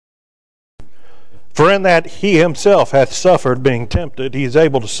For in that he himself hath suffered being tempted, he is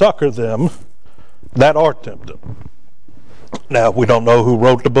able to succor them that are tempted. Now, we don't know who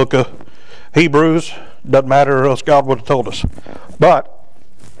wrote the book of Hebrews. Doesn't matter, or else God would have told us. But,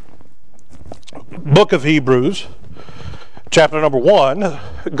 book of Hebrews, chapter number 1,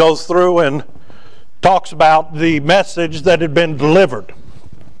 goes through and talks about the message that had been delivered.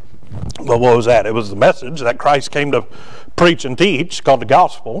 Well, what was that? It was the message that Christ came to preach and teach, called the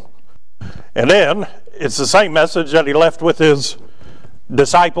gospel. And then it's the same message that he left with his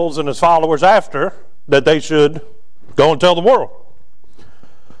disciples and his followers after, that they should go and tell the world.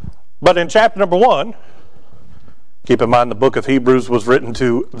 But in chapter number 1, keep in mind the book of Hebrews was written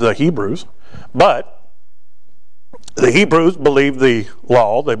to the Hebrews, but the Hebrews believed the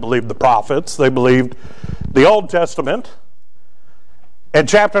law, they believed the prophets, they believed the Old Testament. And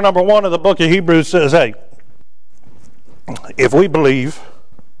chapter number 1 of the book of Hebrews says, hey, if we believe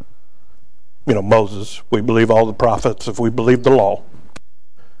Moses, we believe all the prophets, if we believe the law,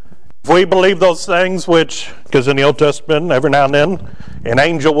 if we believe those things which, because in the Old Testament, every now and then, an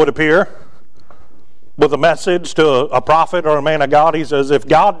angel would appear with a message to a prophet or a man of God. He says, if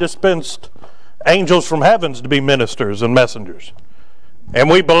God dispensed angels from heavens to be ministers and messengers, and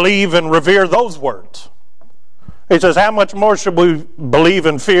we believe and revere those words, he says, how much more should we believe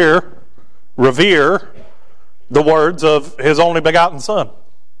and revere the words of his only begotten Son?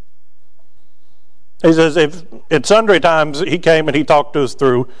 He says, if at sundry times he came and he talked to us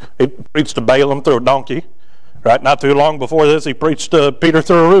he preached to Balaam through a donkey, right? Not too long before this, he preached to Peter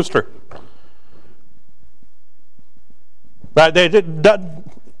through a rooster. Right?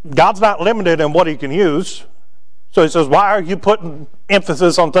 God's not limited in what he can use. So he says, why are you putting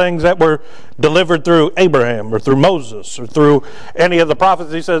emphasis on things that were delivered through Abraham or through Moses or through any of the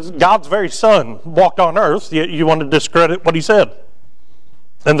prophets? He says, God's very Son walked on earth, yet you want to discredit what he said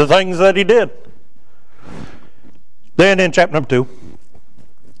and the things that he did. Then in chapter number 2,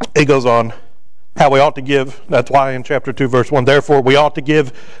 he goes on how we ought to give. That's why in chapter 2, verse 1, therefore we ought to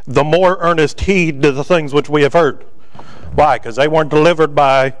give the more earnest heed to the things which we have heard. Why? Because they weren't delivered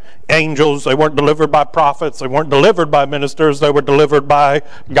by angels, they weren't delivered by prophets, they weren't delivered by ministers, they were delivered by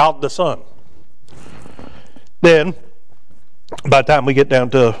God the Son. Then, by the time we get down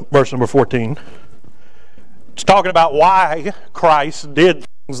to verse number 14, it's talking about why Christ did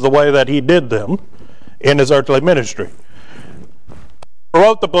things the way that he did them in his earthly ministry. He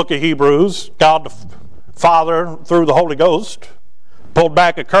wrote the book of Hebrews, God the Father, through the Holy Ghost, pulled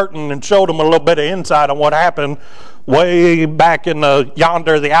back a curtain and showed them a little bit of insight on what happened way back in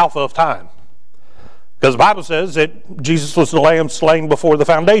the Alpha of time. Because the Bible says that Jesus was the Lamb slain before the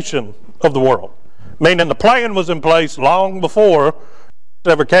foundation of the world. Meaning the plan was in place long before it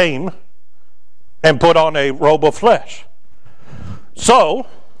ever came and put on a robe of flesh. So,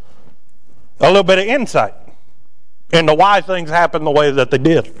 a little bit of insight into why things happened the way that they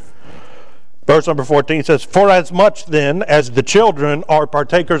did. Verse number 14 says, for as much then as the children are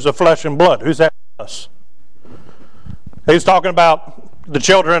partakers of flesh and blood. Who's that? Us. He's talking about the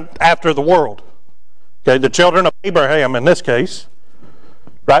children after the world. Okay, the children of Abraham in this case.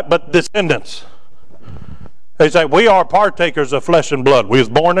 Right, but descendants. They say, we are partakers of flesh and blood. We was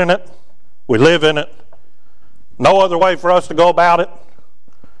born in it. We live in it. No other way for us to go about it.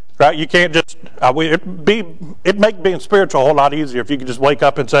 Right? You can't just, it'd make being spiritual a whole lot easier if you could just wake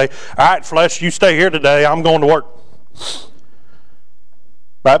up and say, all right, flesh, you stay here today, I'm going to work.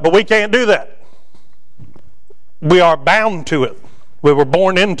 Right? But we can't do that. We are bound to it. We were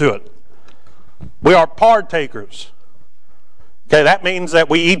born into it. We are partakers. Okay, that means that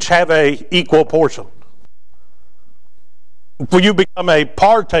we each have an equal portion. When you become a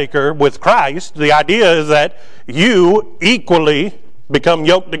partaker with Christ, the idea is that you equally become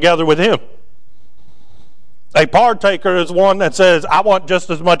yoked together with him. A partaker is one that says, I want just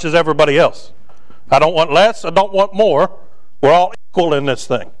as much as everybody else. I don't want less, I don't want more. We're all equal in this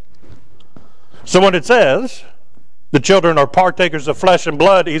thing. So when it says, the children are partakers of flesh and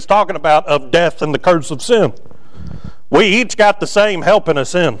blood, he's talking about of death and the curse of sin. We each got the same help in a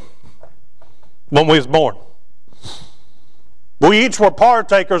sin when we was born. We each were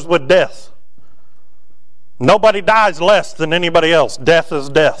partakers with death. Nobody dies less than anybody else. Death is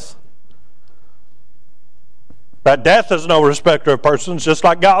death. But death is no respecter of persons, just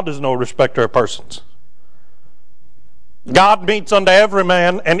like God is no respecter of persons. God meets unto every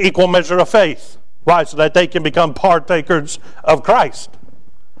man an equal measure of faith. Why? So that they can become partakers of Christ.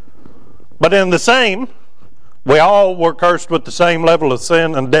 But in the same, we all were cursed with the same level of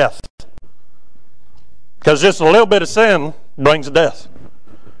sin and death. Because just a little bit of sin brings death.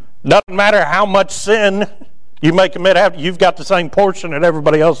 Doesn't matter how much sin you may commit after, you've got the same portion that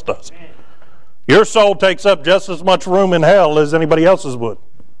everybody else does. Your soul takes up just as much room in hell as anybody else's would.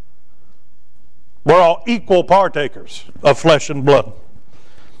 We're all equal partakers of flesh and blood.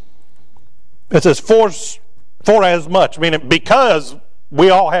 It says for as much, meaning because we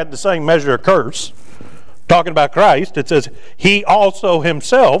all had the same measure of curse. Talking about Christ, it says he also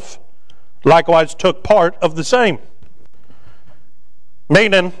himself likewise took part of the same.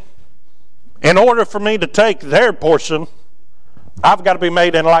 Meaning, in order for me to take their portion, I've got to be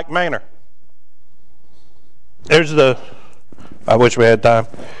made in like manner. I wish we had time,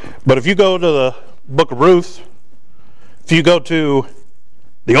 but if you go to the book of Ruth, if you go to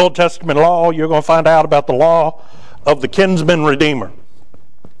the Old Testament law, you're going to find out about the law of the kinsman redeemer.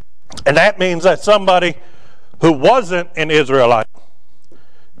 And that means that somebody who wasn't an Israelite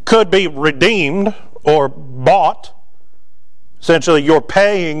could be redeemed or bought. Essentially, you're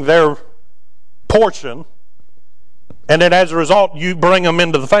paying their portion, and then as a result, you bring them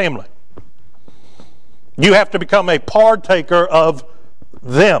into the family. You have to become a partaker of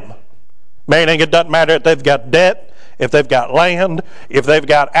them. Meaning it doesn't matter if they've got debt, if they've got land, if they've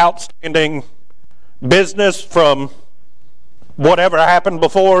got outstanding business from whatever happened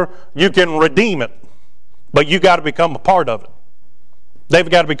before, you can redeem it. But you got to become a part of it. They've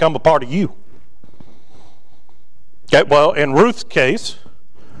got to become a part of you. Okay, well, in Ruth's case,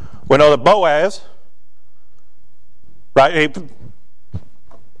 we know that Boaz, right?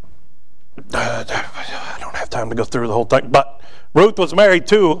 I don't have time to go through the whole thing, but Ruth was married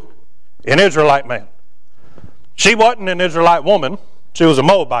to an Israelite man. She wasn't an Israelite woman. She was a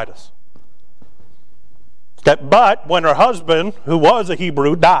Moabitess. Okay, but when her husband, who was a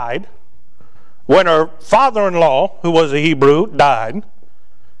Hebrew, died, when her father-in-law, who was a Hebrew, died,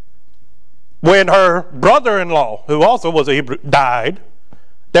 when her brother-in-law, who also was a Hebrew, died,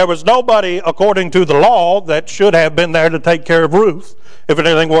 there was nobody, according to the law, that should have been there to take care of Ruth if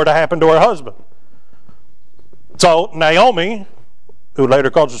anything were to happen to her husband. So Naomi, who later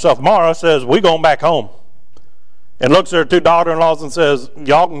calls herself Mara, says, "We going back home." And looks at her two daughter-in-laws and says,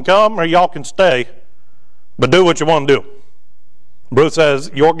 "Y'all can come or y'all can stay, but do what you want to do." Ruth says,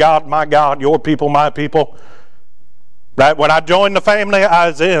 "Your God, my God, your people, my people." Right? When I joined the family, I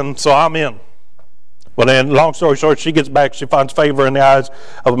was in, so I'm in. Well then, long story short, she gets back, she finds favor in the eyes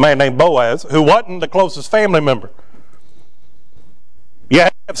of a man named Boaz, who wasn't the closest family member. You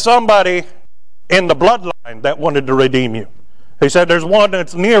have somebody in the bloodline that wanted to redeem you. He said, "There's one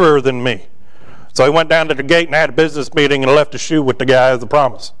that's nearer than me." So he went down to the gate and had a business meeting and left a shoe with the guy as a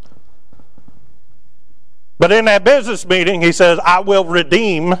promise. But in that business meeting, he says, "I will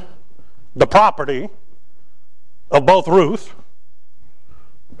redeem the property of both Ruth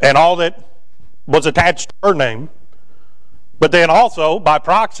and all that was attached to her name." But then also, by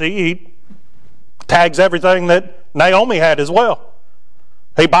proxy, he tags everything that Naomi had as well.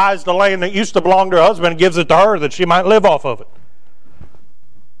 He buys the land that used to belong to her husband and gives it to her that she might live off of it.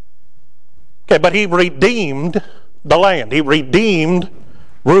 Okay, but he redeemed the land. He redeemed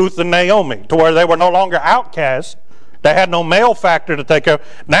Ruth and Naomi to where they were no longer outcasts. They had no male factor to take care of.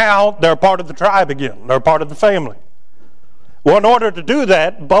 Now they're part of the tribe again. They're part of the family. Well, in order to do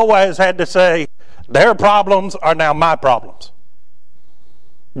that, Boaz had to say, their problems are now my problems.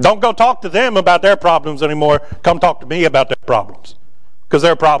 Don't go talk to them about their problems anymore. Come talk to me about their problems. Because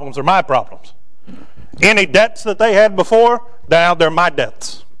their problems are my problems. Any debts that they had before, now they're my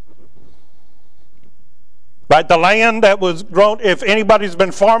debts. Right? The land that was grown, if anybody's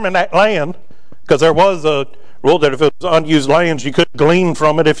been farming that land, because there was a rule that if it was unused lands, you could glean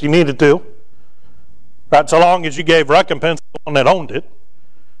from it if you needed to. Right? So long as you gave recompense to the one that owned it.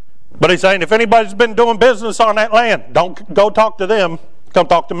 But he's saying, if anybody's been doing business on that land, don't go talk to them. Come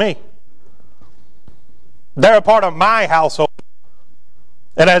talk to me. They're a part of my household.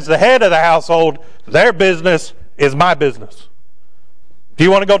 And as the head of the household, their business is my business. If you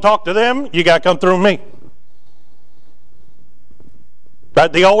want to go talk to them, you got to come through me.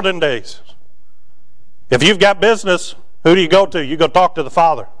 Right? The olden days. If you've got business, who do you go to? You go talk to the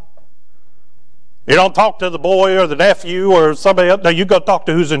father. You don't talk to the boy or the nephew or somebody else. No, you go talk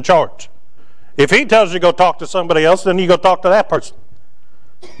to who's in charge. If he tells you to go talk to somebody else, then you go talk to that person.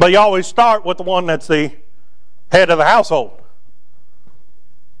 But you always start with the one that's the head of the household.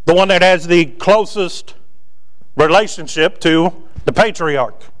 The one that has the closest relationship to the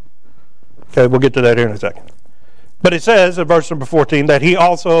patriarch. Okay, we'll get to that here in a second. But it says in verse number 14 that he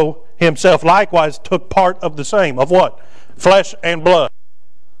also himself likewise took part of the same. Of what? Flesh and blood.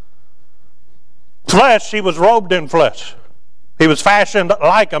 Flesh, he was robed in flesh. He was fashioned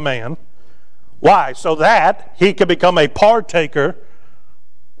like a man. Why? So that he could become a partaker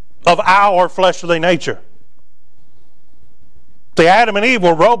of our fleshly nature. See, Adam and Eve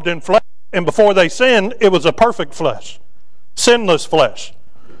were robed in flesh and before they sinned, it was a perfect flesh, sinless flesh,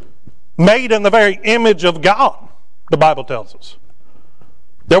 made in the very image of God, the Bible tells us.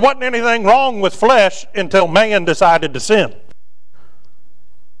 There wasn't anything wrong with flesh until man decided to sin.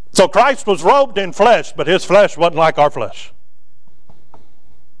 So Christ was robed in flesh, but his flesh wasn't like our flesh.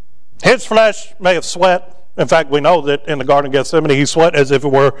 His flesh may have sweat. In fact, we know that in the Garden of Gethsemane, he sweat as if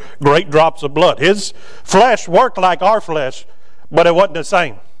it were great drops of blood. His flesh worked like our flesh, but it wasn't the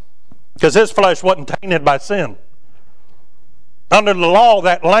same, because his flesh wasn't tainted by sin. Under the law,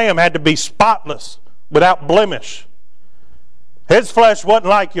 that lamb had to be spotless, without blemish. His flesh wasn't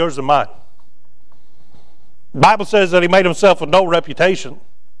like yours and mine. The Bible says that he made himself of no reputation,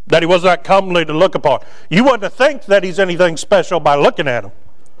 that he was not comely to look upon. You wouldn't think that he's anything special by looking at him.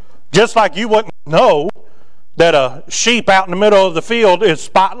 Just like you wouldn't know that a sheep out in the middle of the field is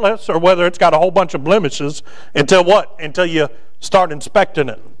spotless, or whether it's got a whole bunch of blemishes, until what? Until you start inspecting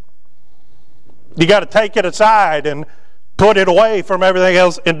it. You got to take it aside and put it away from everything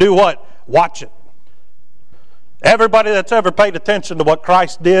else and do what? Watch it. Everybody that's ever paid attention to what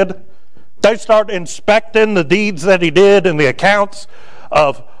Christ did, they start inspecting the deeds that he did and the accounts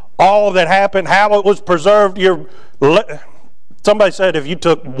of all that happened, how it was preserved. Somebody said if you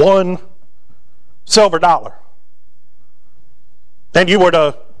took one silver dollar and you were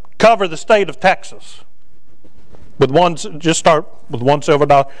to cover the state of Texas with one, just start with one silver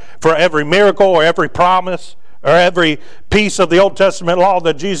dollar, for every miracle or every promise or every piece of the Old Testament law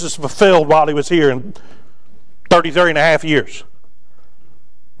that Jesus fulfilled while he was here in 33 and a half years.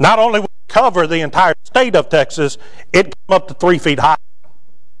 Not only would it cover the entire state of Texas, it came up to 3 feet high.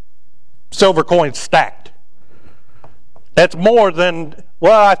 Silver coins stacked. That's more than,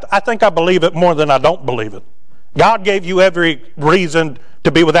 well, I think I believe it more than I don't believe it. God gave you every reason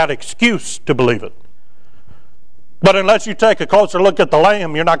to be without excuse to believe it. But unless you take a closer look at the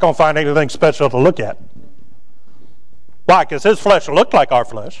lamb, you're not going to find anything special to look at. Why? Because his flesh looked like our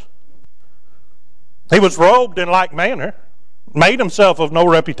flesh. He was robed in like manner, made himself of no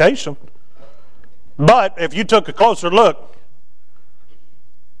reputation. But if you took a closer look,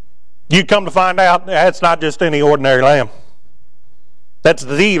 you'd come to find out that's not just any ordinary lamb. That's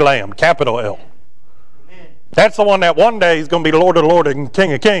the Lamb, capital L. Amen. That's the one that one day is going to be Lord of Lords and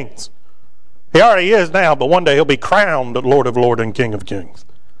King of Kings. He already is now, but one day he'll be crowned Lord of Lords and King of Kings.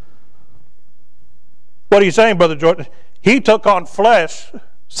 What are you saying, Brother Jordan? He took on flesh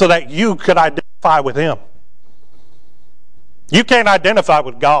so that you could identify with him. You can't identify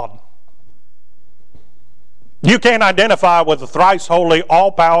with God. You can't identify with the thrice holy,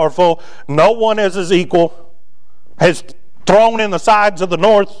 all-powerful, no one is his equal, his throne in the sides of the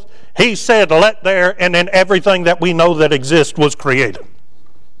north. He said, let there, and then everything that we know that exists was created.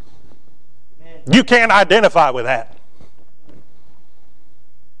 Amen. You can't identify with that.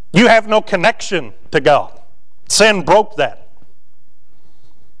 You have no connection to God. Sin broke that.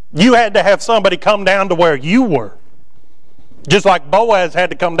 You had to have somebody come down to where you were. Just like Boaz had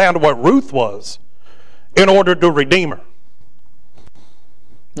to come down to where Ruth was in order to redeem her.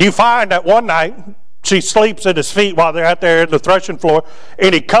 You find that one night she sleeps at his feet while they're out there in the threshing floor,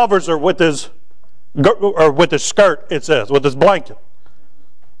 and he covers her with his skirt, it says, with his blanket.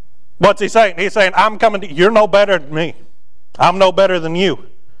 What's he saying? He's saying, I'm coming to, you're no better than me. I'm no better than you.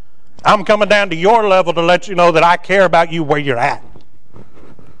 I'm coming down to your level to let you know that I care about you where you're at.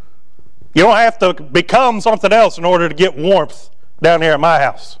 You don't have to become something else in order to get warmth down here at my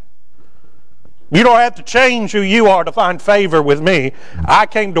house. You don't have to change who you are to find favor with me. I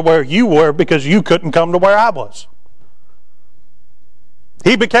came to where you were because you couldn't come to where I was.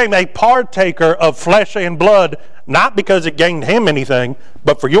 He became a partaker of flesh and blood, not because it gained him anything,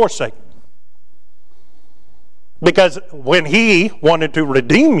 but for your sake. Because when he wanted to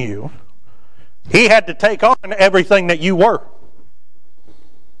redeem you, he had to take on everything that you were.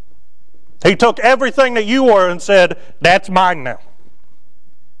 He took everything that you were and said, that's mine now.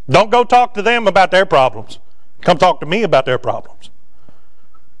 Don't go talk to them about their problems. Come talk to me about their problems.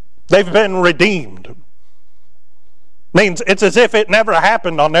 They've been redeemed. Means it's as if it never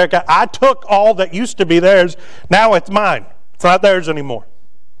happened on their account. I took all that used to be theirs. Now it's mine. It's not theirs anymore.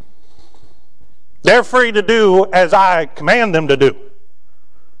 They're free to do as I command them to do.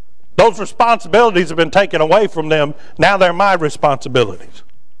 Those responsibilities have been taken away from them. Now they're my responsibilities.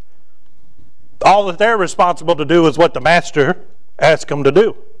 All that they're responsible to do is what the master asks them to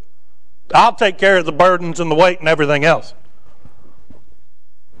do. I'll take care of the burdens and the weight and everything else.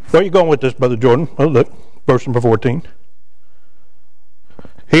 Where are you going with this, Brother Jordan? Oh, look, verse number 14.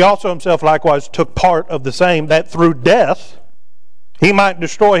 He also himself likewise took part of the same, that through death he might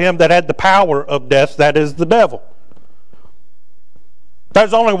destroy him that had the power of death, that is the devil.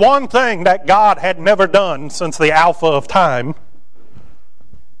 There's only one thing that God had never done since the Alpha of time,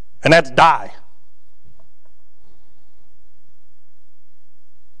 and that's die.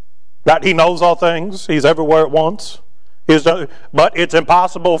 That He knows all things. He's everywhere at once. But it's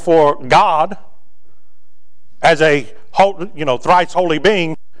impossible for God, as a thrice holy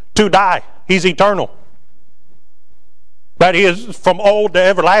being, to die. He's eternal. That He is from old to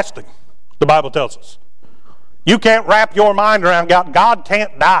everlasting, the Bible tells us. You can't wrap your mind around God. God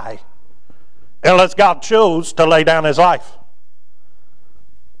can't die unless God chose to lay down His life.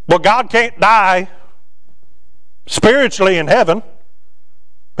 But God can't die spiritually in heaven.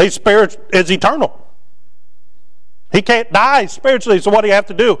 His spirit is eternal. He can't die spiritually, so what do you have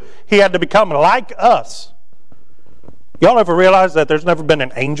to do? He had to become like us. Y'all ever realize that there's never been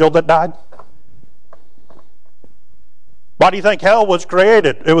an angel that died? Why do you think hell was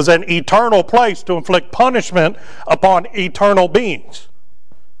created? It was an eternal place to inflict punishment upon eternal beings.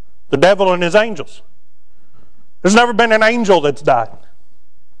 The devil and his angels. There's never been an angel that's died.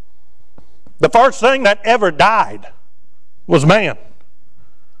 The first thing that ever died was man.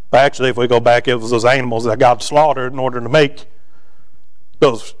 Actually, if we go back, it was those animals that God slaughtered in order to make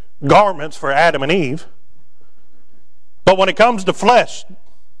those garments for Adam and Eve. But when it comes to flesh,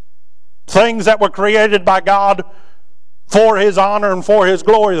 things that were created by God for His honor and for His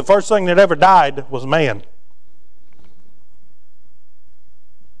glory, the first thing that ever died was man.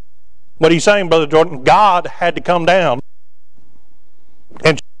 What he's saying, Brother Jordan, God had to come down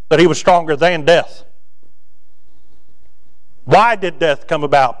and show that He was stronger than death. Why did death come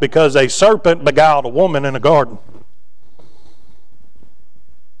about? Because a serpent beguiled a woman in a garden.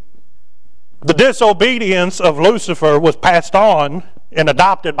 The disobedience of Lucifer was passed on and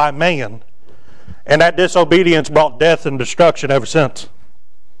adopted by man. And that disobedience brought death and destruction ever since.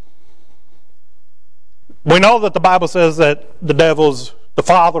 We know that the Bible says that the devil's the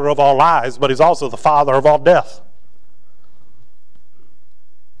father of all lies, but he's also the father of all death.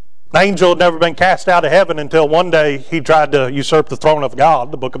 The angel had never been cast out of heaven until one day he tried to usurp the throne of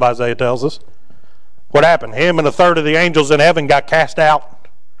God, the book of Isaiah tells us. What happened? Him and a third of the angels in heaven got cast out,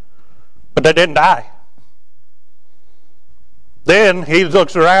 but they didn't die. Then he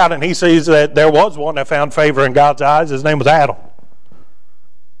looks around and he sees that there was one that found favor in God's eyes. His name was Adam.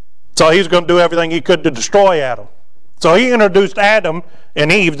 So he's going to do everything he could to destroy Adam. So he introduced Adam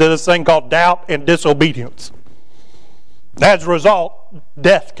and Eve to this thing called doubt and disobedience. As a result,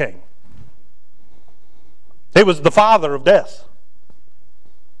 death came. He was the father of death.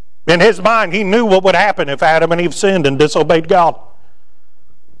 In his mind, he knew what would happen if Adam and Eve sinned and disobeyed God.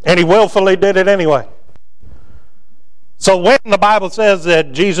 And he willfully did it anyway. So when the Bible says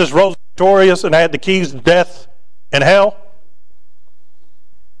that Jesus rose victorious and had the keys to death and hell,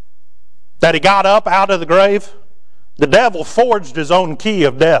 that He got up out of the grave, the devil forged his own key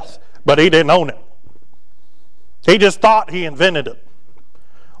of death, but he didn't own it. He just thought he invented it.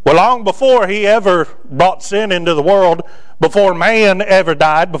 Well, long before he ever brought sin into the world, before man ever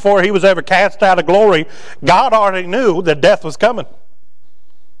died, before he was ever cast out of glory, God already knew that death was coming.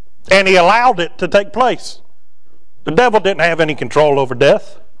 And He allowed it to take place. The devil didn't have any control over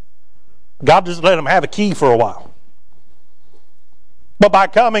death. God just let him have a key for a while. But by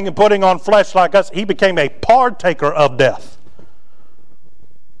coming and putting on flesh like us, He became a partaker of death.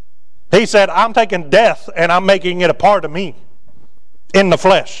 He said, I'm taking death and I'm making it a part of me in the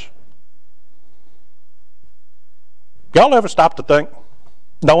flesh. Y'all ever stop to think,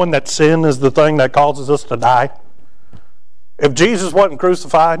 knowing that sin is the thing that causes us to die? If Jesus wasn't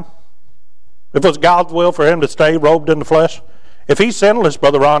crucified, if it was God's will for Him to stay robed in the flesh, if He's sinless,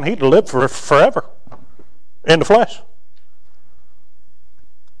 Brother Ron, He'd live forever in the flesh.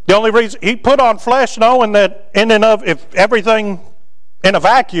 The only reason He put on flesh, knowing that in and of, if everything in a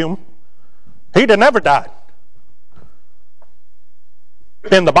vacuum, He'd have never died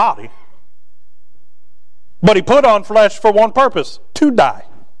in the body. But He put on flesh for one purpose, to die.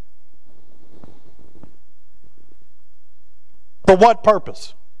 For what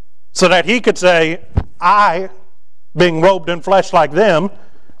purpose? So that He could say, I, being robed in flesh like them,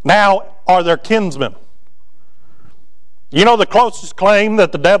 now are their kinsmen. You know the closest claim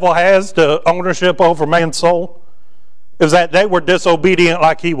that the devil has to ownership over man's soul is that they were disobedient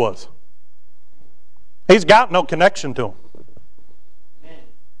like he was. He's got no connection to them.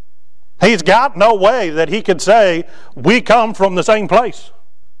 He's got no way that he could say, we come from the same place.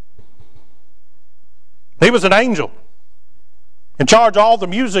 He was an angel, in charge of all the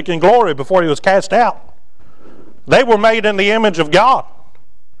music and glory before he was cast out. They were made in the image of God.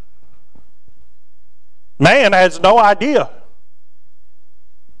 Man has no idea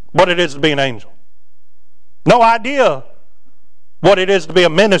what it is to be an angel. No idea what it is to be a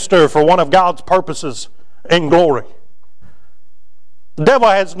minister for one of God's purposes in glory. The devil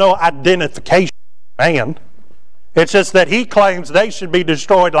has no identification with man. It's just that he claims they should be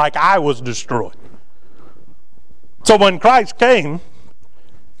destroyed like I was destroyed. So when Christ came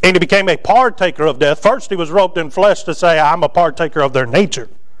and he became a partaker of death, first he was robed in flesh to say, I'm a partaker of their nature.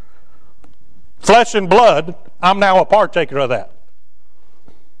 Flesh and blood, I'm now a partaker of that.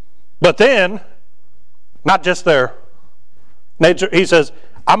 But then, not just their nature, he says,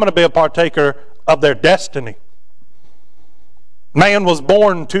 I'm going to be a partaker of their destiny. Man was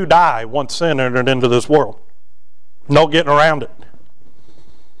born to die once sin entered into this world. No getting around it.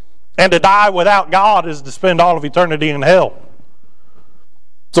 And to die without God is to spend all of eternity in hell.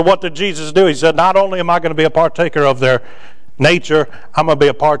 So what did Jesus do? He said, not only am I going to be a partaker of their nature, I'm going to be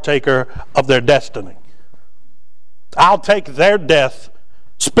a partaker of their destiny. I'll take their death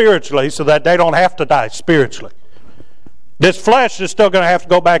spiritually so that they don't have to die spiritually. This flesh is still going to have to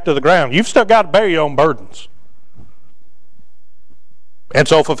go back to the ground. You've still got to bear your own burdens. And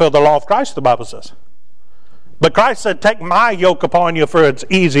so fulfill the law of Christ, the Bible says. But Christ said, take my yoke upon you, for it's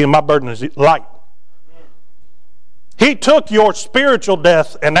easy and my burden is light. He took your spiritual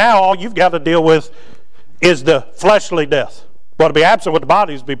death, and now all you've got to deal with is the fleshly death. But to be absent with the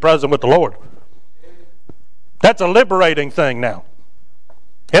body is to be present with the Lord. That's a liberating thing now.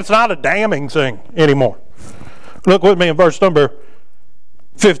 It's not a damning thing anymore. Look with me in verse number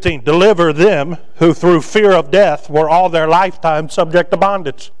 15. Deliver them who through fear of death were all their lifetime subject to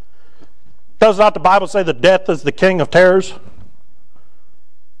bondage. Does not the Bible say that death is the king of terrors?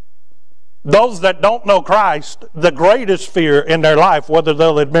 Those that don't know Christ, the greatest fear in their life, whether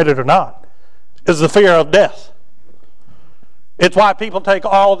they'll admit it or not, is the fear of death. It's why people take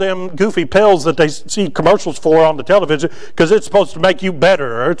all them goofy pills that they see commercials for on the television, because it's supposed to make you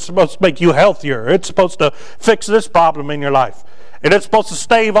better, or it's supposed to make you healthier, it's supposed to fix this problem in your life. And it's supposed to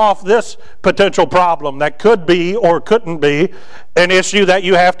stave off this potential problem that could be or couldn't be an issue that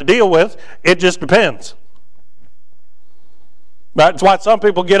you have to deal with. It just depends. That's why some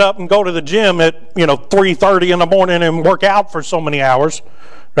people get up and go to the gym at 3:30 in the morning and work out for so many hours.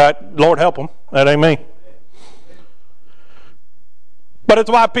 Right? Lord help them. That ain't me. But it's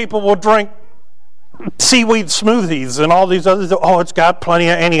why people will drink seaweed smoothies and all these others. Oh, it's got plenty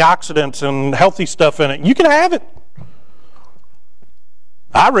of antioxidants and healthy stuff in it. You can have it.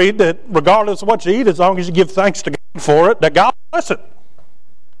 I read that regardless of what you eat, as long as you give thanks to God for it, that God will bless it.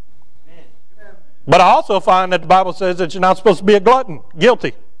 But I also find that the Bible says that you're not supposed to be a glutton.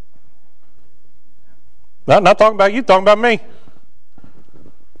 Guilty. I'm not talking about you, talking about me.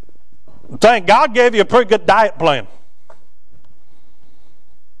 I'm saying God gave you a pretty good diet plan.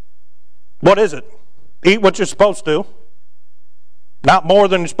 What is it? Eat what you're supposed to. Not more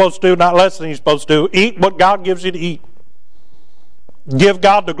than you're supposed to, not less than you're supposed to. Eat what God gives you to eat. Give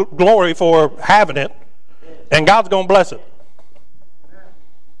God the glory for having it, and God's going to bless it.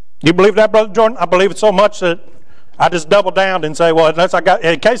 You believe that, Brother Jordan? I believe it so much that I just double down and say, well,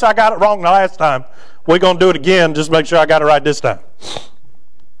 in case I got it wrong the last time, we're going to do it again, just make sure I got it right this time.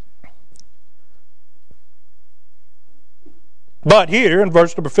 But here in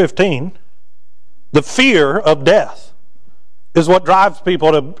verse number 15, the fear of death is what drives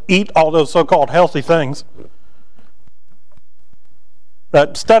people to eat all those so-called healthy things.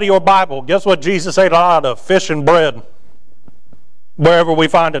 Study your Bible. Guess what Jesus ate a lot of? Fish and bread. Wherever we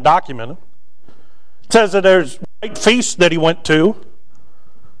find it documented. It says that there's great feasts that he went to.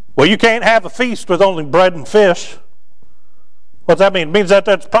 Well, you can't have a feast with only bread and fish. What's that mean? It means that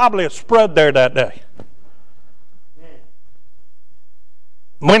there's probably a spread there that day.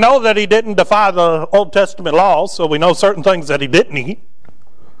 We know that he didn't defy the Old Testament laws, so we know certain things that he didn't eat.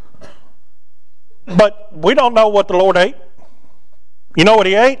 But we don't know what the Lord ate. You know what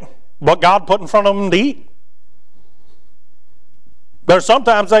he ate? What God put in front of him to eat. There's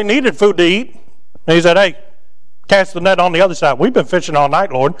sometimes they needed food to eat. And he said, hey, cast the net on the other side. We've been fishing all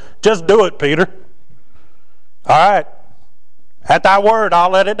night, Lord. Just do it, Peter. All right. At thy word, I'll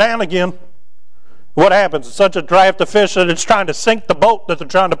let it down again. What happens? It's such a draft of fish that it's trying to sink the boat that they're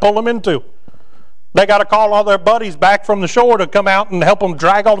trying to pull them into. They got to call all their buddies back from the shore to come out and help them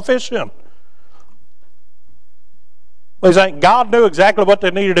drag all the fish in. He's saying God knew exactly what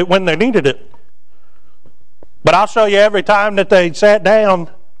they needed it when they needed it. But I'll show you every time that they sat down,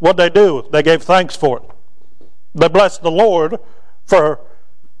 what they do. They gave thanks for it. They blessed the Lord for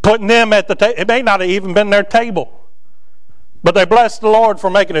putting them at the table. It may not have even been their table. But they blessed the Lord for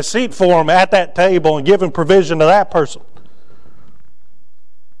making a seat for them at that table and giving provision to that person.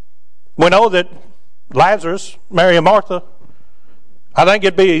 We know that Lazarus, Mary and Martha, I think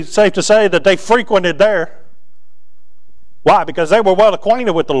it'd be safe to say that they frequented there. Why? Because they were well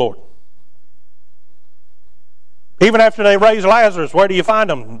acquainted with the Lord. Even after they raised Lazarus, where do you find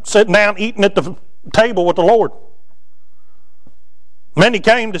them? Sitting down, eating at the table with the Lord. Many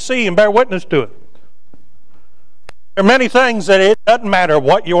came to see and bear witness to it. There are many things that it doesn't matter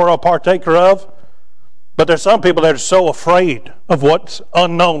what you're a partaker of, but there's some people that are so afraid of what's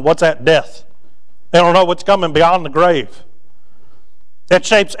unknown, what's at death. They don't know what's coming beyond the grave. It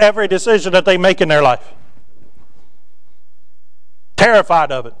shapes every decision that they make in their life.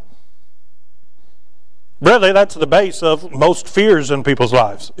 Terrified of it. Really, that's the base of most fears in people's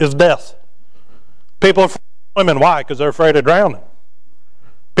lives, is death. People are afraid of swimming. Why? Because they're afraid of drowning.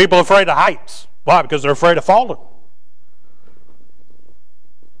 People are afraid of heights. Why? Because they're afraid of falling.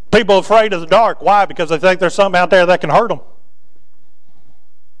 People are afraid of the dark. Why? Because they think there's something out there that can hurt them.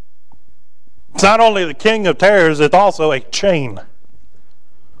 It's not only the king of terrors, it's also a chain.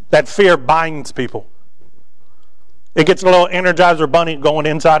 That fear binds people. It gets a little Energizer bunny going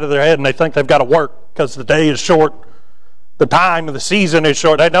inside of their head, and they think they've got to work because the day is short, the time of the season is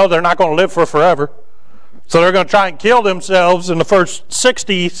short. They know they're not going to live for forever. So they're going to try and kill themselves in the first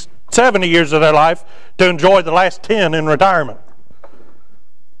 60, 70 years of their life to enjoy the last 10 in retirement.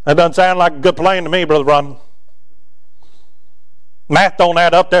 That doesn't sound like a good plan to me, Brother Ron. Math don't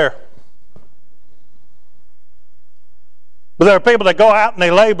add up there. But there are people that go out and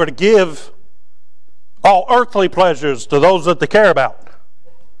they labor to give all earthly pleasures to those that they care about.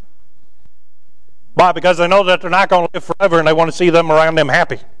 Why? Because they know that they're not going to live forever and they want to see them around them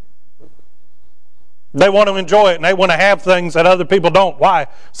happy. They want to enjoy it and they want to have things that other people don't. Why?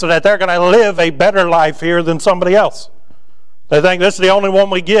 So that they're going to live a better life here than somebody else. They think this is the only one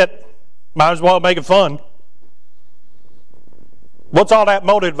we get. Might as well make it fun. What's all that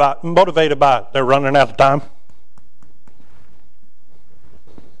motivated by? They're running out of time.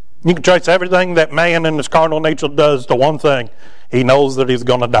 You can trace everything that man in his carnal nature does to one thing. He knows that he's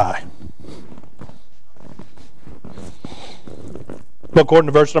going to die. But according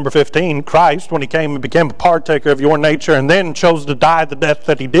to verse number 15, Christ, when he came and became a partaker of your nature and then chose to die the death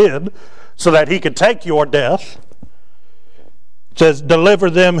that he did so that he could take your death, it says, deliver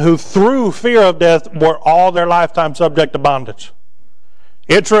them who through fear of death were all their lifetime subject to bondage.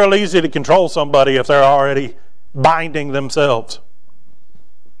 It's real easy to control somebody if they're already binding themselves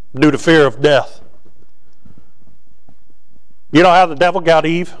due to fear of death. You know how the devil got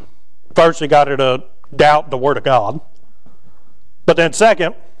Eve? First, he got her to doubt the word of God. But then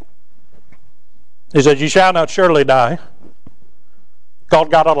second, he said, you shall not surely die. Called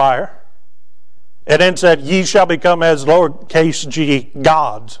God a liar. And then said, ye shall become as lowercase g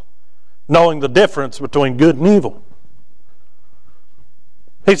gods, knowing the difference between good and evil.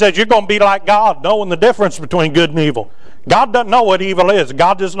 He said, you're going to be like God, knowing the difference between good and evil. God doesn't know what evil is.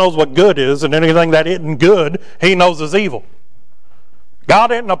 God just knows what good is, and anything that isn't good, he knows is evil.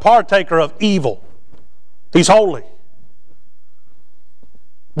 God isn't a partaker of evil. He's holy.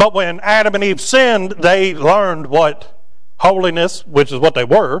 But when Adam and Eve sinned, they learned what holiness, which is what they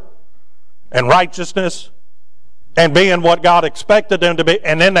were, and righteousness, and being what God expected them to be,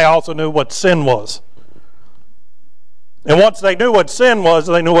 and then they also knew what sin was. And once they knew what sin was,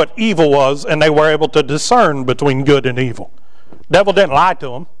 they knew what evil was, and they were able to discern between good and evil. The devil didn't lie to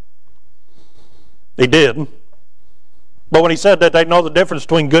them. He did. But when he said that they know the difference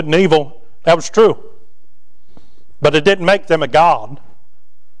between good and evil, that was true. But it didn't make them a god.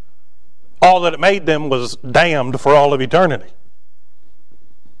 All that it made them was damned for all of eternity.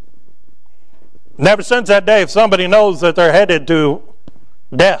 And ever since that day, if somebody knows that they're headed to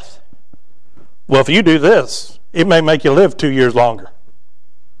death, well, if you do this, it may make you live 2 years longer.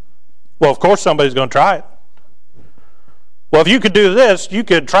 Well, of course somebody's going to try it. Well, if you could do this, you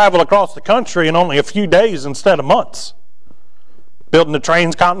could travel across the country in only a few days instead of months, building the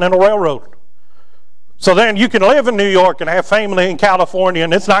Transcontinental Railroad. So then you can live in New York and have family in California,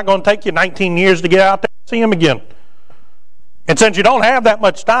 and it's not going to take you 19 years to get out there and see them again. And since you don't have that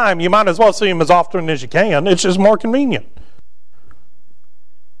much time, you might as well see them as often as you can. It's just more convenient.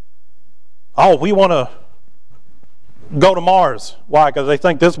 Oh, we want to go to Mars. Why? Because they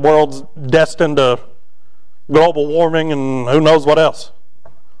think this world's destined to global warming and who knows what else.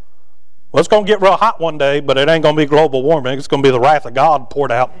 Well, it's going to get real hot one day, but it ain't going to be global warming. It's going to be the wrath of God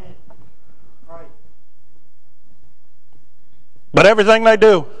poured out. But everything they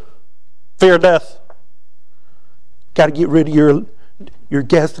do, fear death. Got to get rid of your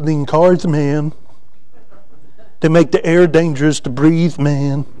gasoline cars, man. They make the air dangerous to breathe,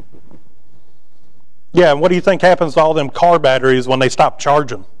 man. Yeah, and what do you think happens to all them car batteries when they stop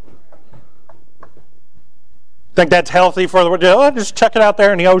charging? Think that's healthy for the world? Just check it out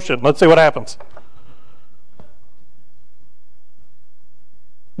there in the ocean. Let's see what happens.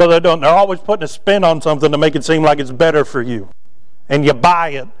 But they don't. They're always putting a spin on something to make it seem like it's better for you. And you buy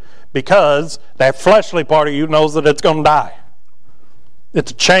it because that fleshly part of you knows that it's going to die.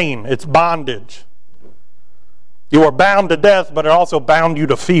 It's a chain. It's bondage. You are bound to death, but it also bound you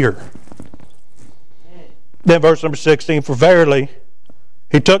to fear. Then verse number 16, for verily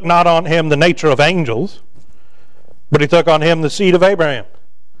he took not on him the nature of angels, but he took on him the seed of Abraham.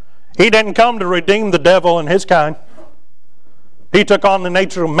 He didn't come to redeem the devil and his kind. He took on the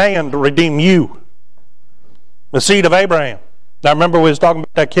nature of man to redeem you, the seed of Abraham. Now remember we was talking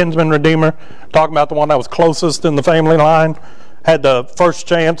about that kinsman redeemer, talking about the one that was closest in the family line, had the first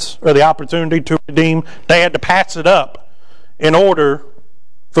chance or the opportunity to redeem. They had to pass it up in order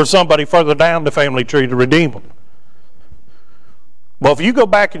for somebody further down the family tree to redeem them. Well, if you go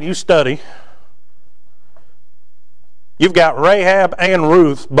back and you study, you've got Rahab and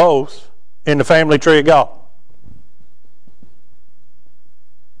Ruth both in the family tree of God.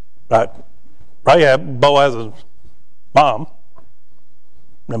 Right? Rahab, Boaz's mom,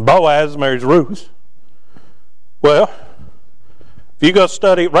 and Boaz marries Ruth. Well, if you go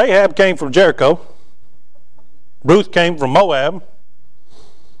study, Rahab came from Jericho, Ruth came from Moab,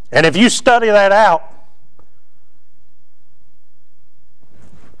 and if you study that out,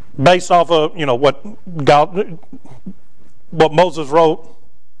 based off of what Moses wrote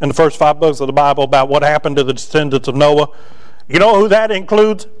in the first 5 books of the Bible about what happened to the descendants of Noah, you know who that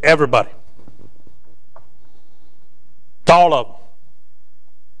includes? Everybody. It's all of them.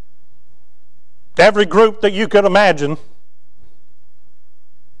 Every group that you could imagine,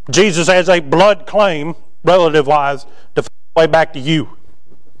 Jesus has a blood claim, relative-wise, to find way back to you.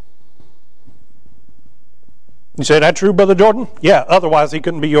 You say, that true, Brother Jordan? Yeah, otherwise he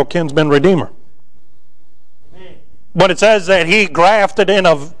couldn't be your kinsman redeemer. Amen. When it says that he grafted in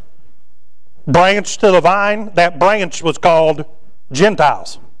a branch to the vine, that branch was called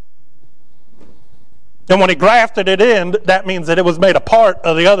Gentiles. And when he grafted it in, that means that it was made a part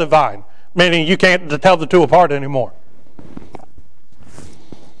of the other vine, meaning you can't tell the two apart anymore.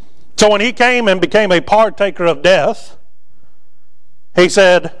 So when he came and became a partaker of death, he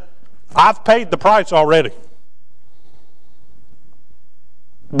said, I've paid the price already.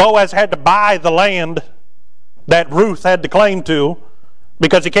 Boaz had to buy the land that Ruth had to claim to,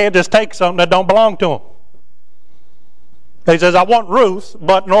 because he can't just take something that don't belong to him. He says, I want Ruth,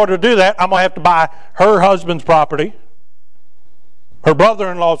 but in order to do that, I'm going to have to buy her husband's property, her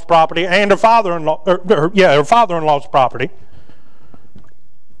brother-in-law's property, and her father-in-law's property.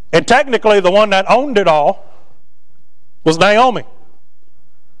 And technically, the one that owned it all was Naomi.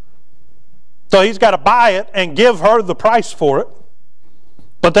 So he's got to buy it and give her the price for it.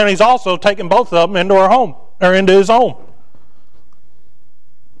 But then he's also taking both of them into her home, or into his home.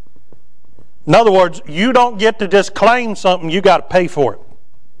 In other words, you don't get to just claim something, you got to pay for it.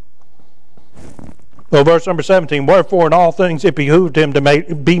 Well, verse number 17, wherefore in all things it behooved him to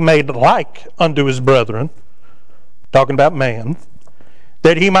be made like unto his brethren, talking about man,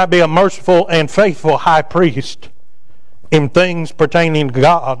 that he might be a merciful and faithful high priest in things pertaining to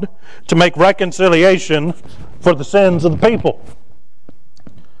God, to make reconciliation for the sins of the people.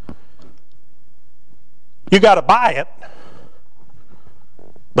 You got to buy it,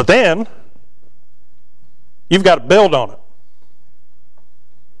 but then you've got to build on it.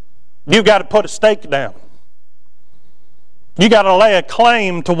 You've got to put a stake down. You got to lay a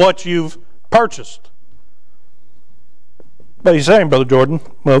claim to what you've purchased. But he's saying, Brother Jordan,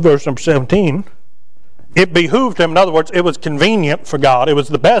 well, verse number 17, it behooved him, in other words, it was convenient for God, it was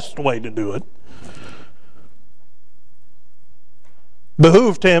the best way to do it,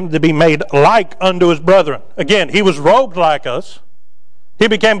 behooved him to be made like unto his brethren. Again, he was robed like us. He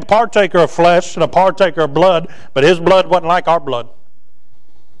became a partaker of flesh and a partaker of blood, but his blood wasn't like our blood.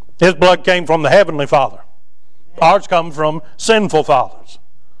 His blood came from the Heavenly Father. Ours come from sinful fathers.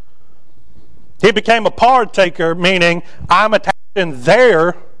 He became a partaker, meaning I'm attaching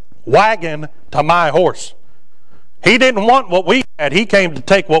their wagon to my horse. He didn't want what we had. He came to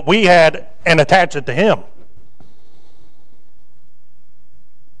take what we had and attach it to him.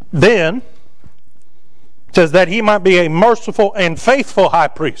 Then, it says that he might be a merciful and faithful high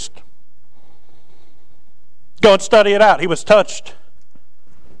priest. Go and study it out. He was touched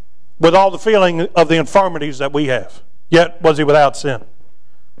with all the feeling of the infirmities that we have. Yet was he without sin.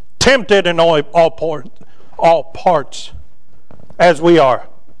 Tempted in all parts as we are.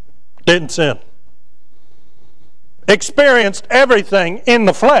 Didn't sin. Experienced everything in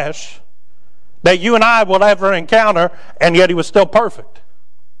the flesh that you and I will ever encounter, and yet he was still perfect.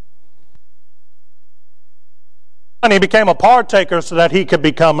 And he became a partaker so that he could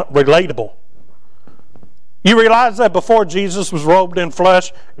become relatable. You realize that before Jesus was robed in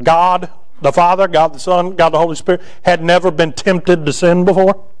flesh, God the Father, God the Son, God the Holy Spirit had never been tempted to sin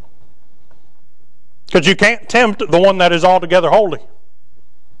before? Because you can't tempt the one that is altogether holy.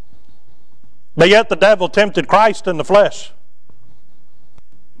 But yet the devil tempted Christ in the flesh.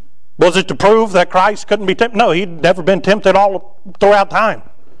 Was it to prove that Christ couldn't be tempted? No, he'd never been tempted all throughout time.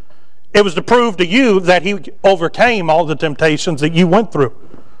 It was to prove to you that he overcame all the temptations that you went through.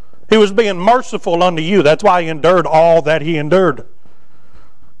 He was being merciful unto you. That's why he endured all that he endured.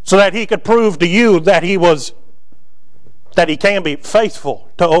 So that he could prove to you that he can be faithful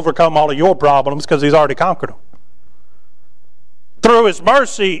to overcome all of your problems because he's already conquered them. Through his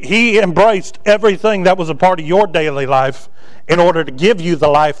mercy, he embraced everything that was a part of your daily life in order to give you the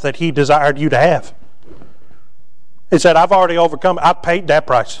life that he desired you to have. He said, I've already overcome it. I've paid that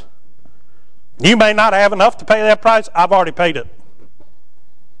price. You may not have enough to pay that price. I've already paid it.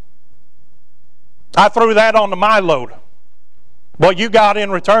 I threw that onto my load. What you got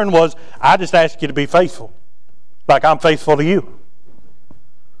in return was, I just asked you to be faithful, like I'm faithful to you.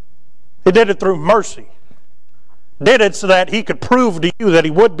 He did it through mercy. Did it so that he could prove to you that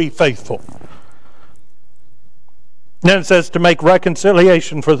he would be faithful. Then it says to make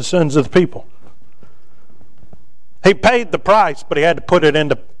reconciliation for the sins of the people. He paid the price, but he had to put it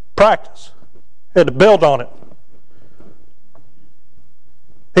into practice. He had to build on it.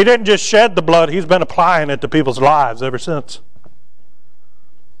 He didn't just shed the blood, he's been applying it to people's lives ever since.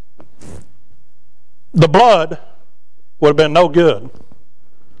 The blood would have been no good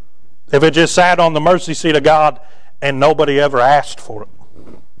if it just sat on the mercy seat of God and nobody ever asked for it.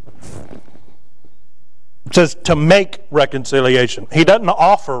 It says to make reconciliation. He doesn't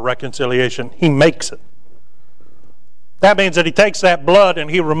offer reconciliation, he makes it. That means that he takes that blood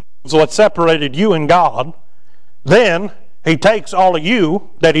and he removes what separated you and God. Then he takes all of you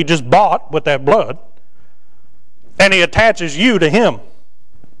that he just bought with that blood and he attaches you to him.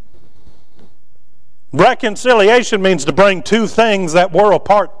 Reconciliation means to bring two things that were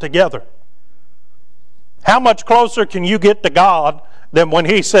apart together. How much closer can you get to God than when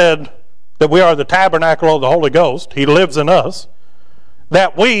he said that we are the tabernacle of the Holy Ghost, he lives in us,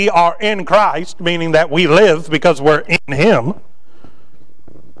 that we are in Christ, meaning that we live because we're in him.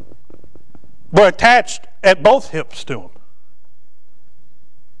 We're attached at both hips to him.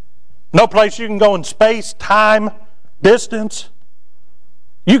 No place you can go in space, time, distance.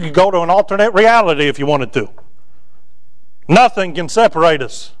 You could go to an alternate reality if you wanted to. Nothing can separate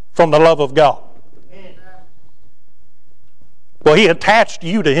us from the love of God. Well, he attached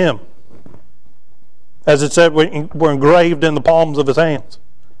you to him. As it said, we're engraved in the palms of his hands.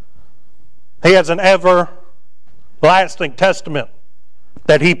 He has an everlasting testament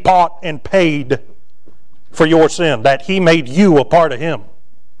that he bought and paid for your sin, that he made you a part of him.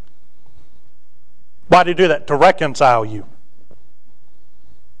 Why did he do that? To reconcile you.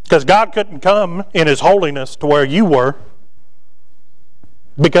 Because God couldn't come in his holiness to where you were,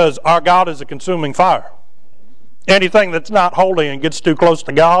 because our God is a consuming fire. Anything that's not holy and gets too close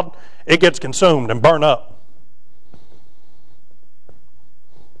to God, it gets consumed and burned up.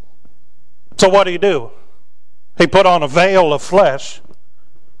 So what did he do? He put on a veil of flesh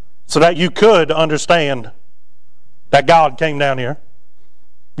so that you could understand that God came down here.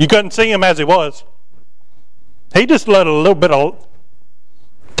 You couldn't see him as he was. He just let a little bit of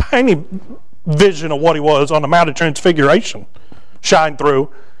tiny vision of what he was on the Mount of Transfiguration shine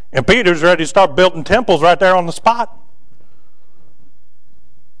through. And Peter's ready to start building temples right there on the spot.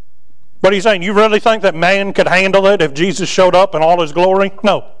 What are you saying? You really think that man could handle it if Jesus showed up in all his glory?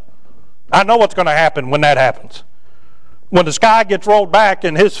 No. I know what's going to happen when that happens. When the sky gets rolled back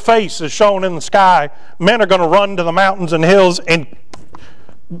and his face is shown in the sky, men are going to run to the mountains and hills and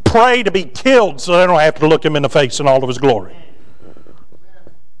pray to be killed so they don't have to look him in the face in all of his glory.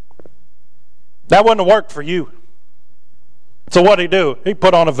 That wouldn't have worked for you. So what did he do? He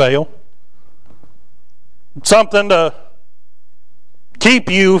put on a veil. Something to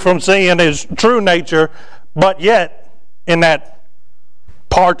keep you from seeing his true nature, but yet in that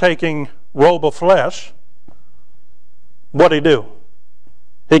partaking robe of flesh, what did he do?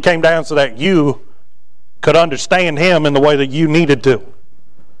 He came down so that you could understand him in the way that you needed to.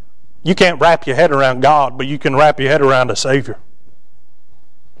 You can't wrap your head around God, but you can wrap your head around a Savior.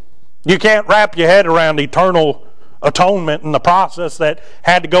 You can't wrap your head around eternal atonement and the process that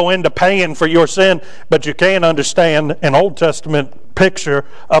had to go into paying for your sin, but you can understand an Old Testament picture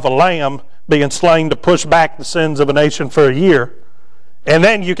of a lamb being slain to push back the sins of a nation for a year. And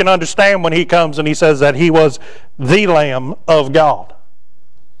then you can understand when he comes and he says that he was the Lamb of God.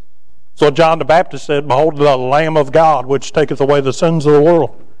 So John the Baptist said, behold the Lamb of God which taketh away the sins of the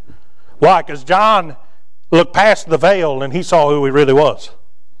world. Why? Because John looked past the veil and he saw who he really was.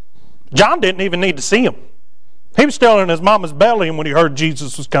 John didn't even need to see him. He was still in his mama's belly, and when he heard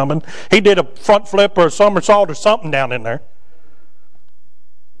Jesus was coming, he did a front flip or a somersault or something down in there.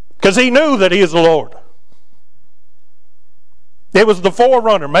 Because he knew that he is the Lord. It was the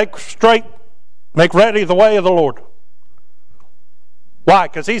forerunner. Make straight, make ready the way of the Lord. Why?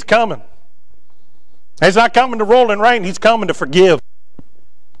 Because he's coming. He's not coming to rule and reign. He's coming to forgive.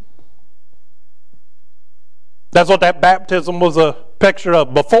 That's what that baptism was a picture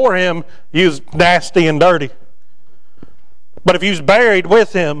of. Before him, he was nasty and dirty. But if he was buried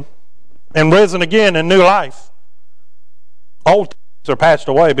with him and risen again in new life, old things are passed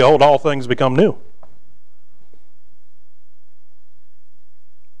away. Behold, all things become new.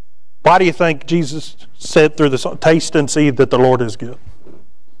 Why do you think Jesus said through the Psalms, taste and see that the Lord is good?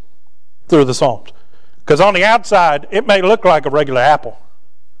 Through the Psalms. Because on the outside, it may look like a regular apple.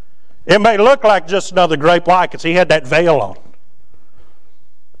 It may look like just another grape. Why? Because he had that veil on.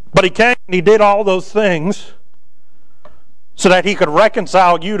 But he came and he did all those things so that he could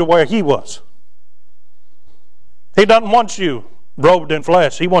reconcile you to where he was. He doesn't want you robed in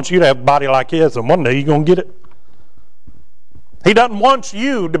flesh. He wants you to have a body like his, and one day you're going to get it. He doesn't want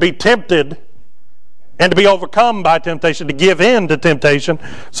you to be tempted and to be overcome by temptation, to give in to temptation.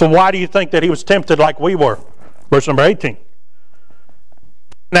 So why do you think that he was tempted like we were? Verse number 18.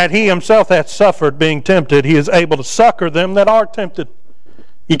 That he himself hath suffered being tempted, he is able to succor them that are tempted.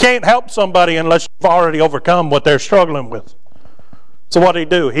 You can't help somebody unless you've already overcome what they're struggling with. So what did he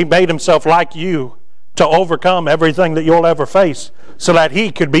do? He made himself like you to overcome everything that you'll ever face so that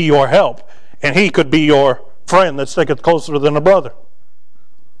he could be your help and he could be your friend that sticketh closer than a brother.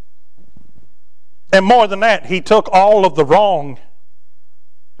 And more than that, he took all of the wrong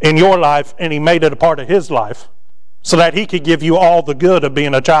in your life and he made it a part of his life so that he could give you all the good of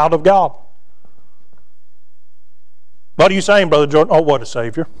being a child of God. What are you saying, Brother Jordan? Oh, what a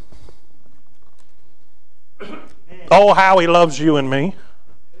Savior. Oh, how he loves you and me.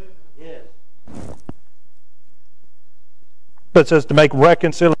 But it says to make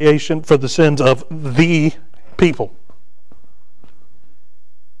reconciliation for the sins of the people.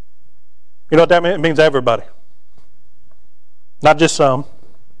 You know what that means? It means everybody. Not just some.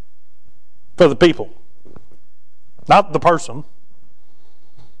 For the people. Not the person.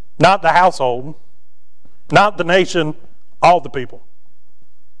 Not the household. Not the nation. All the people.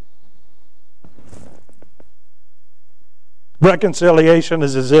 Reconciliation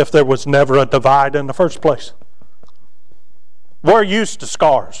is as if there was never a divide in the first place. We're used to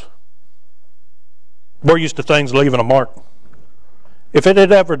scars. We're used to things leaving a mark. If it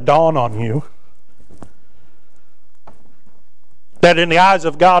had ever dawned on you that in the eyes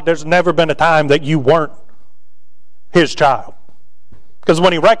of God there's never been a time that you weren't his child. Because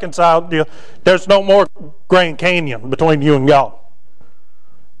when he reconciled you, there's no more Grand Canyon between you and God.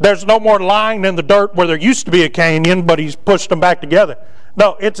 There's no more line in the dirt where there used to be a canyon, but he's pushed them back together.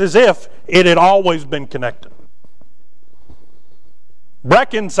 No, it's as if it had always been connected.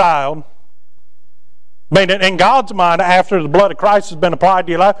 Reconciled, meaning in God's mind, after the blood of Christ has been applied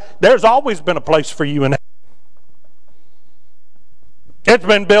to your life, there's always been a place for you in heaven. It's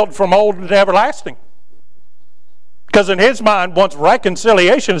been built from old and everlasting. Because in his mind, once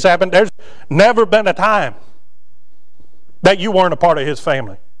reconciliation has happened, there's never been a time that you weren't a part of his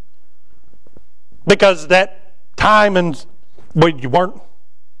family. Because that time when you weren't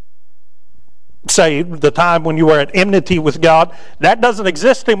saved, the time when you were at enmity with God, that doesn't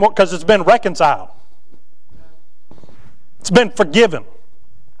exist anymore because it's been reconciled. It's been forgiven.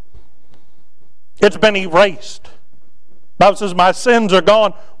 It's been erased. The Bible says, my sins are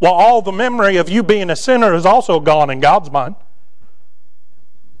gone. Well, all the memory of you being a sinner is also gone in God's mind.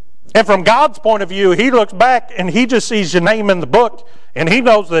 And from God's point of view, he looks back and he just sees your name in the book and he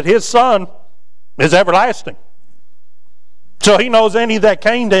knows that his son is everlasting. So he knows any that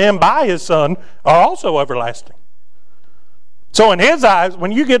came to him by his son are also everlasting. So in his eyes,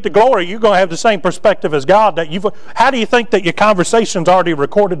 when you get to glory, you're going to have the same perspective as God. How do you think that your conversation's already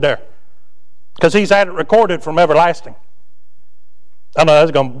recorded there? Because he's had it recorded from everlasting. I know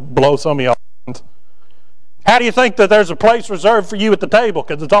that's going to blow some of y'all minds. How do you think that there's a place reserved for you at the table?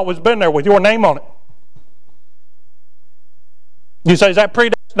 Because it's always been there with your name on it. You say, is that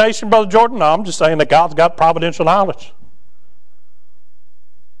predestination, Brother Jordan? No, I'm just saying that God's got providential knowledge.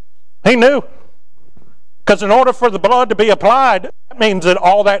 He knew. Because in order for the blood to be applied, that means that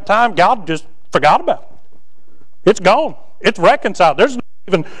all that time God just forgot about it. It's gone. It's reconciled. There's no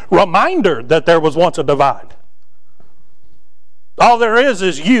even reminder that there was once a divide. All there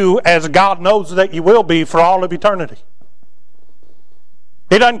is you as God knows that you will be for all of eternity.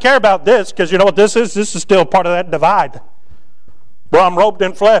 He doesn't care about this, because you know what this is? This is still part of that divide where I'm robed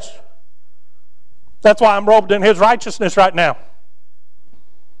in flesh. That's why I'm robed in his righteousness right now.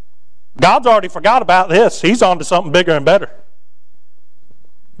 God's already forgot about this. He's on to something bigger and better.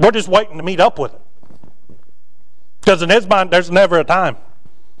 We're just waiting to meet up with it. Because in his mind, there's never a time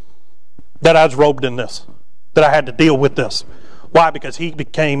that I was robed in this, that I had to deal with this. Why? Because he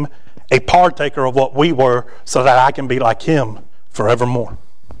became a partaker of what we were so that I can be like him forevermore.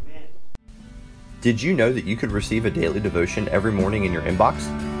 Did you know that you could receive a daily devotion every morning in your inbox?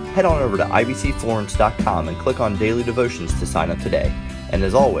 Head on over to ibcflorence.com and click on Daily Devotions to sign up today. And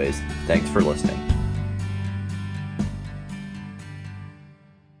as always, thanks for listening.